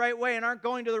acting the right way and aren't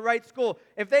going to the right school,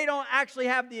 if they don't actually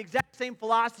have the exact same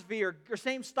philosophy or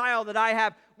same style that I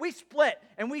have, we split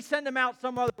and we send them out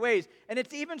some other ways. And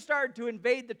it's even started to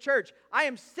invade the church. I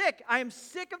am sick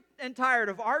and tired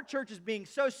of our churches being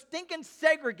so stinking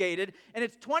segregated, and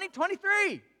it's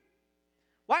 2023.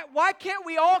 Why can't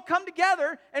we all come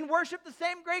together and worship the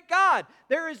same great God?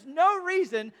 There is no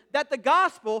reason that the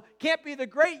gospel can't be the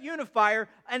great unifier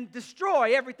and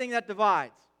destroy everything that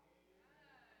divides.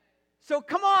 So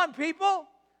come on, people.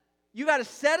 You got to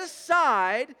set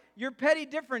aside your petty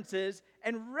differences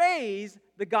and raise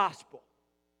the gospel.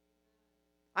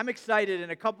 I'm excited in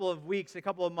a couple of weeks, a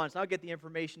couple of months, I'll get the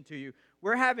information to you.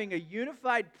 We're having a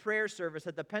unified prayer service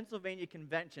at the Pennsylvania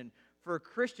Convention for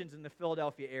Christians in the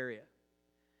Philadelphia area.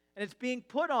 And it's being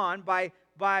put on by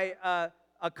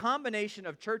a combination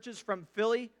of churches from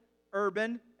Philly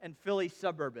urban and Philly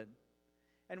suburban.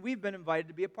 And we've been invited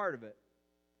to be a part of it.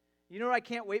 You know what I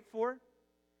can't wait for?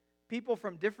 People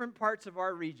from different parts of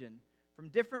our region, from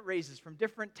different races, from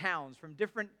different towns, from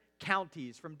different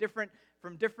counties, from different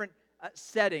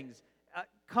settings,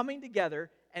 coming together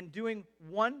and doing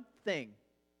one thing,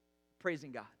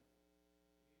 praising God.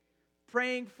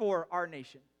 Praying for our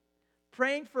nation.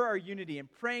 Praying for our unity and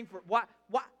praying for...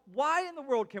 Why in the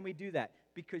world can we do that?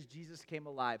 Because Jesus came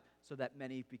alive so that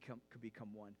many could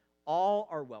become one. All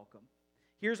are welcome.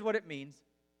 Here's what it means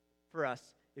for us.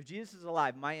 If Jesus is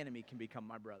alive, my enemy can become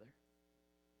my brother.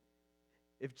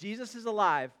 If Jesus is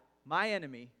alive, my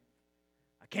enemy,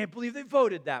 I can't believe they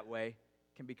voted that way,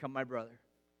 can become my brother.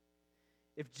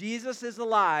 If Jesus is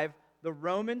alive, the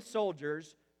Roman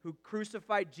soldiers who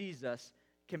crucified Jesus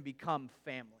can become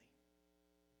family.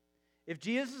 If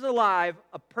Jesus is alive,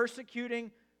 a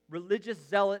persecuting religious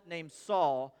zealot named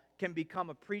Saul can become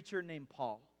a preacher named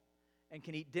Paul and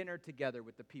can eat dinner together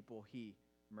with the people he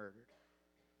murdered.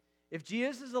 If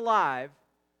Jesus is alive,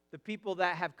 the people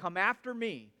that have come after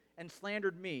me and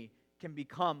slandered me can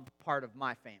become part of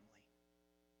my family.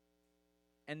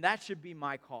 And that should be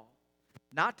my call.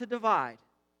 Not to divide,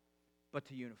 but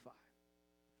to unify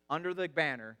under the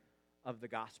banner of the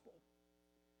gospel.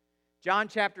 John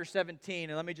chapter 17,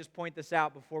 and let me just point this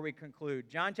out before we conclude.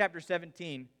 John chapter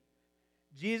 17,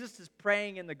 Jesus is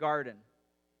praying in the garden.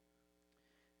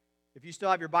 If you still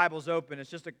have your Bibles open, it's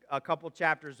just a couple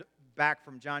chapters back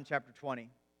from John chapter 20.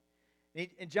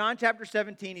 In John chapter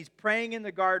 17, he's praying in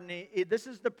the garden. This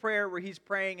is the prayer where he's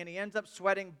praying, and he ends up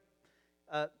sweating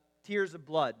tears of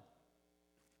blood.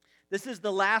 This is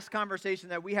the last conversation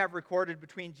that we have recorded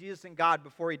between Jesus and God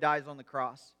before he dies on the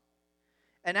cross.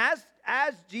 And as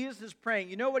Jesus is praying,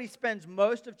 you know what he spends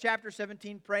most of chapter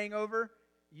 17 praying over?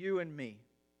 You and me.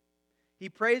 He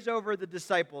prays over the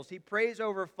disciples. He prays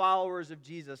over followers of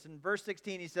Jesus. In verse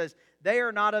 16, he says, "They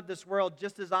are not of this world,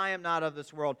 just as I am not of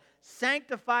this world.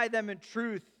 Sanctify them in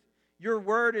truth. Your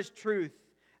word is truth.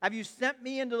 Have you sent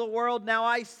me into the world? Now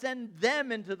I send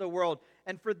them into the world.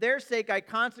 And for their sake I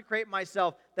consecrate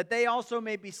myself, that they also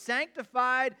may be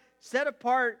sanctified, set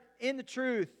apart in the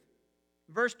truth."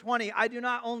 Verse 20, "I do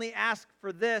not only ask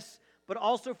for this, but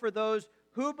also for those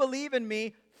who believe in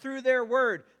me through their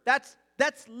word."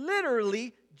 That's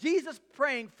literally Jesus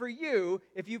praying for you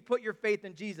if you put your faith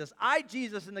in Jesus.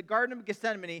 Jesus, in the Garden of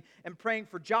Gethsemane, am praying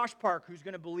for Josh Park, who's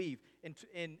going to believe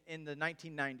in the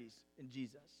 1990s in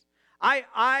Jesus.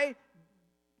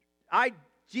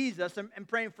 Jesus, am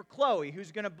praying for Chloe,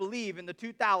 who's going to believe in the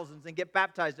 2000s and get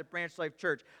baptized at Branch Life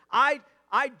Church.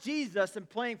 Jesus, am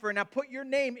praying for, now put your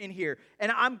name in here,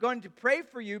 and I'm going to pray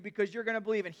for you because you're going to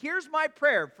believe. And here's my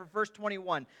prayer for verse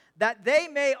 21, that they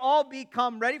may all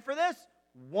become, ready for this?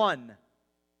 One.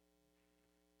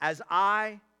 As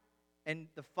I and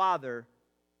the Father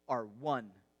are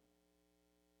one.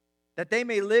 That they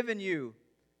may live in you,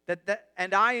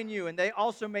 and I in you, and they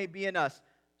also may be in us.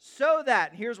 So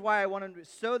that, here's why I want to,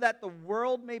 so that the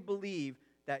world may believe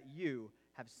that you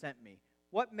have sent me.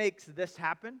 What makes this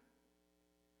happen?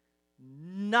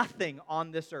 Nothing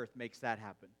on this earth makes that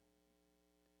happen.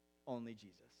 Only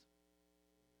Jesus.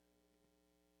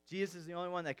 Jesus is the only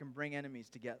one that can bring enemies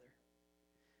together.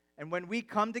 And when we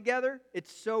come together,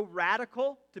 it's so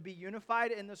radical to be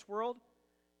unified in this world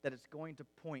that it's going to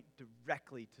point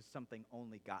directly to something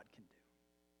only God can do.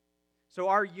 So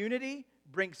our unity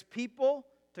brings people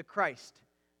to Christ.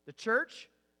 The church,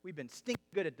 we've been stinking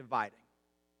good at dividing.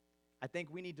 I think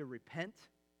we need to repent.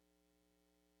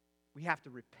 We have to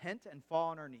repent and fall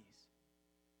on our knees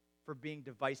for being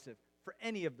divisive for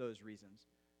any of those reasons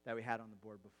that we had on the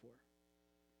board before.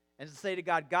 And to say to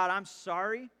God, God, I'm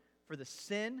sorry for the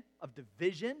sin of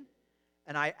division,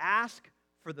 and I ask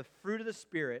for the fruit of the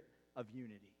Spirit of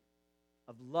unity,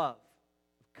 of love,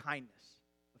 of kindness,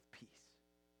 of peace.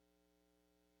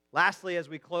 Lastly, as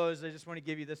we close, I just want to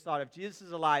give you this thought. If Jesus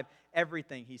is alive,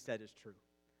 everything he said is true.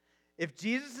 If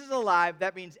Jesus is alive,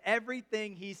 that means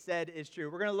everything he said is true.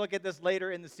 We're going to look at this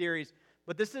later in the series,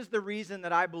 but this is the reason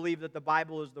that I believe that the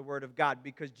Bible is the Word of God,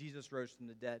 because Jesus rose from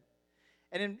the dead.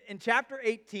 And in chapter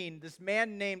 18, this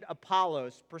man named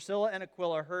Apollos, Priscilla and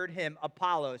Aquila heard him,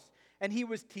 Apollos, and he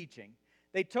was teaching.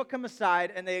 They took him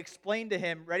aside and they explained to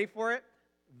him, ready for it?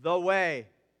 The way.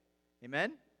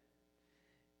 Amen?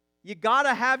 You got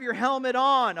to have your helmet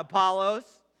on, Apollos,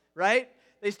 right?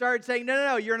 They started saying,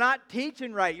 no, you're not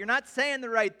teaching right. You're not saying the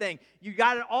right thing. You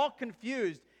got it all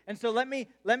confused. And so let me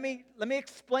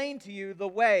explain to you the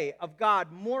way of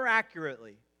God more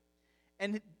accurately.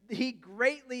 And he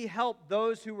greatly helped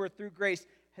those who were through grace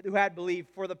who had believed,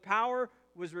 for the power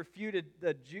was refuted.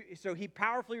 So he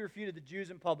powerfully refuted the Jews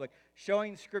in public,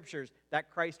 showing scriptures that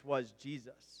Christ was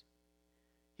Jesus.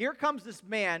 Here comes this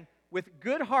man with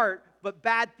good heart but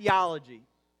bad theology.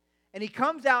 And he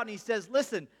comes out and he says,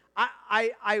 listen,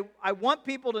 I want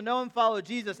people to know and follow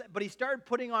Jesus, but he started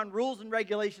putting on rules and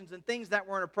regulations and things that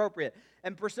weren't appropriate.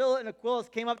 And Priscilla and Aquila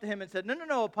came up to him and said,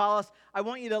 no, Apollos, I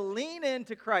want you to lean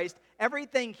into Christ.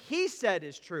 Everything he said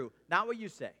is true, not what you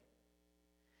say.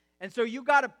 And so you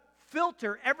got to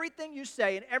filter everything you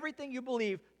say and everything you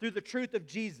believe through the truth of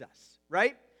Jesus,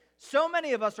 right? So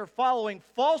many of us are following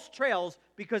false trails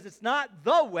because it's not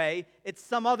the way, it's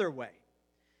some other way.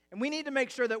 And we need to make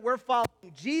sure that we're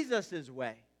following Jesus'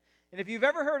 way. And if you've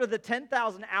ever heard of the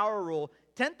 10,000 hour rule,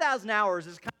 10,000 hours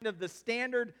is kind of the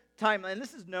standard time, and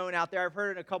this is known out there. I've heard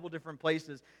it in a couple different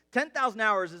places. 10,000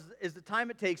 hours is the time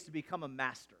it takes to become a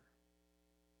master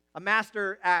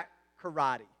at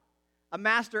karate, a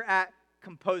master at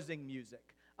composing music,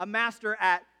 a master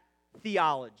at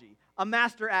theology, a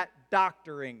master at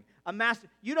doctoring, a master.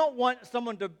 You don't want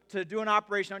someone to do an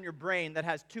operation on your brain that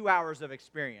has 2 hours of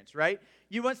experience, right?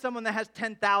 You want someone that has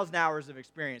 10,000 hours of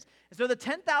experience. And so the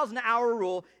 10,000 hour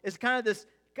rule is kind of this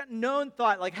known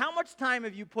thought, like how much time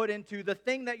have you put into the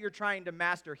thing that you're trying to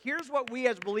master? Here's what we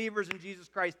as believers in Jesus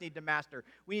Christ need to master.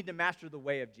 We need to master the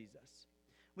way of Jesus.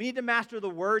 We need to master the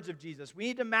words of Jesus. We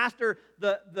need to master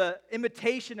the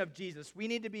imitation of Jesus. We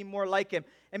need to be more like him.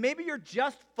 And maybe you're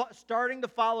just starting to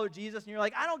follow Jesus and you're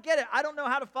like, I don't get it. I don't know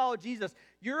how to follow Jesus.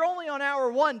 You're only on hour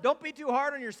 1. Don't be too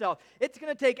hard on yourself. It's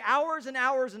going to take hours and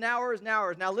hours and hours and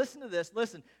hours. Now listen to this.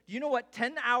 Listen. Do you know what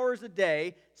 10 hours a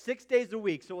day, 6 days a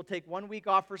week, so we'll take 1 week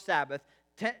off for Sabbath,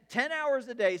 10 hours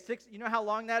a day, you know how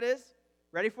long that is?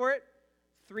 Ready for it?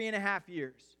 3.5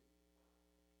 years.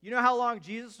 You know how long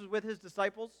Jesus was with his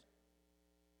disciples?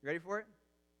 You ready for it?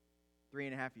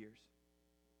 3.5 years.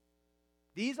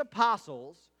 These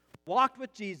apostles walked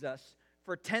with Jesus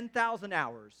for 10,000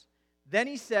 hours. Then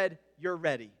he said, you're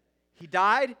ready. He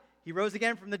died, he rose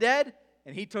again from the dead,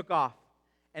 and he took off.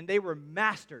 And they were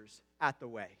masters at the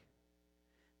way.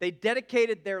 They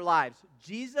dedicated their lives.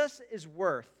 Jesus is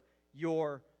worth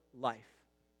your life.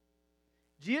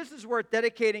 Jesus is worth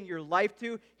dedicating your life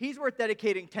to. He's worth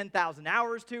dedicating 10,000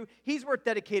 hours to. He's worth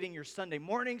dedicating your Sunday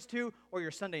mornings to or your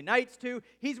Sunday nights to.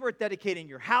 He's worth dedicating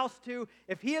your house to.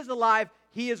 If he is alive,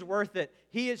 he is worth it.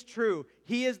 He is true.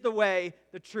 He is the way,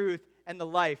 the truth, and the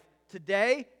life.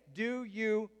 Today, do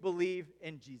you believe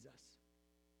in Jesus?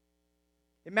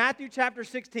 In Matthew chapter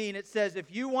 16, it says,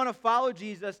 if you want to follow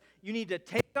Jesus, you need to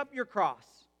take up your cross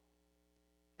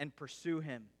and pursue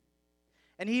him.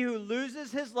 And he who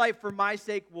loses his life for my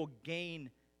sake will gain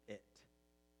it.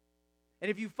 And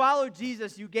if you follow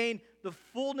Jesus, you gain the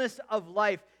fullness of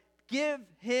life. Give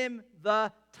him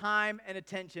the time and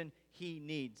attention he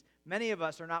needs. Many of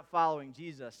us are not following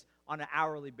Jesus on an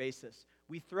hourly basis.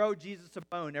 We throw Jesus a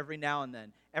bone every now and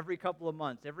then, every couple of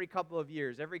months, every couple of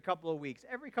years, every couple of weeks,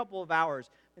 every couple of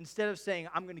hours, instead of saying,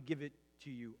 I'm going to give it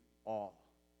to you all.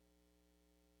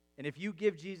 And if you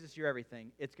give Jesus your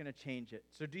everything, it's going to change it.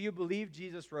 So do you believe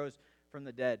Jesus rose from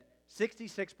the dead?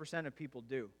 66% of people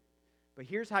do. But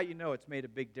here's how you know it's made a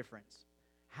big difference.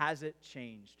 Has it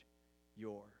changed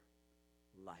your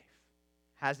life?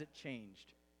 Has it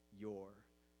changed your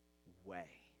way?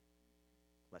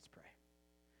 Let's pray.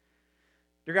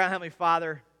 Dear God, Heavenly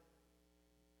Father,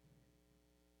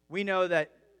 we know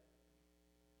that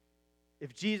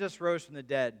if Jesus rose from the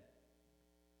dead,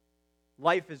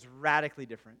 life is radically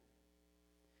different.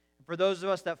 And for those of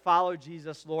us that follow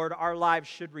Jesus, Lord, our lives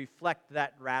should reflect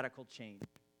that radical change.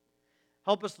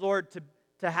 Help us, Lord,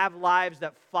 to have lives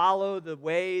that follow the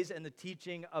ways and the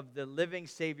teaching of the living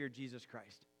Savior, Jesus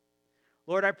Christ.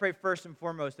 Lord, I pray first and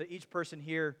foremost that each person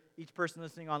here, each person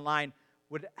listening online,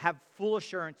 would have full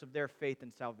assurance of their faith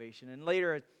and salvation. And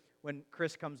later, when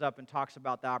Chris comes up and talks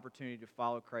about the opportunity to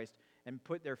follow Christ and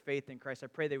put their faith in Christ, I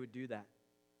pray they would do that.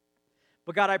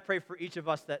 But God, I pray for each of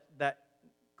us that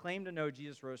claim to know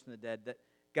Jesus rose from the dead,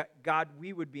 that God,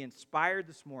 we would be inspired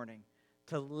this morning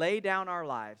to lay down our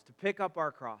lives, to pick up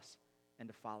our cross, and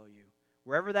to follow you.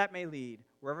 Wherever that may lead,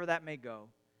 wherever that may go,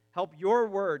 help your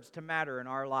words to matter in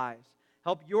our lives.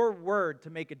 Help your word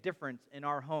to make a difference in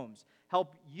our homes.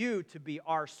 Help you to be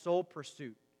our sole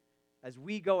pursuit as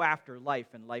we go after life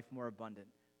and life more abundant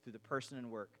through the person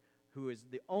and work who is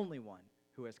the only one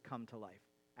who has come to life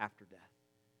after death.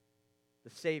 The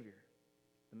Savior,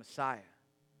 the Messiah,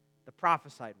 the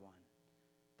prophesied one,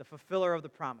 the fulfiller of the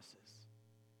promises,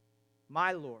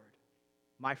 my Lord,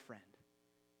 my friend,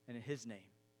 and in his name,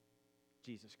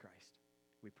 Jesus Christ,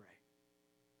 we pray.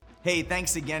 Hey,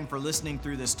 thanks again for listening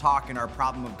through this talk in our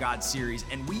Problem of God series,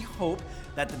 and we hope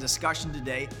that the discussion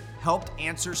today helped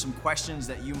answer some questions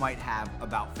that you might have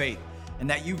about faith, and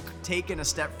that you've taken a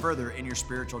step further in your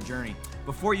spiritual journey.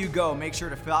 Before you go, make sure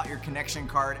to fill out your connection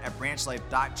card at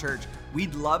branchlife.church.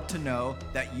 We'd love to know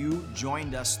that you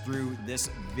joined us through this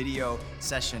video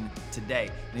session today.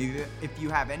 And if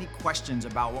you have any questions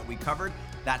about what we covered,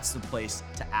 that's the place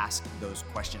to ask those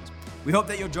questions. We hope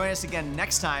that you'll join us again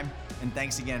next time, and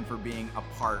thanks again for being a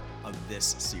part of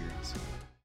this series.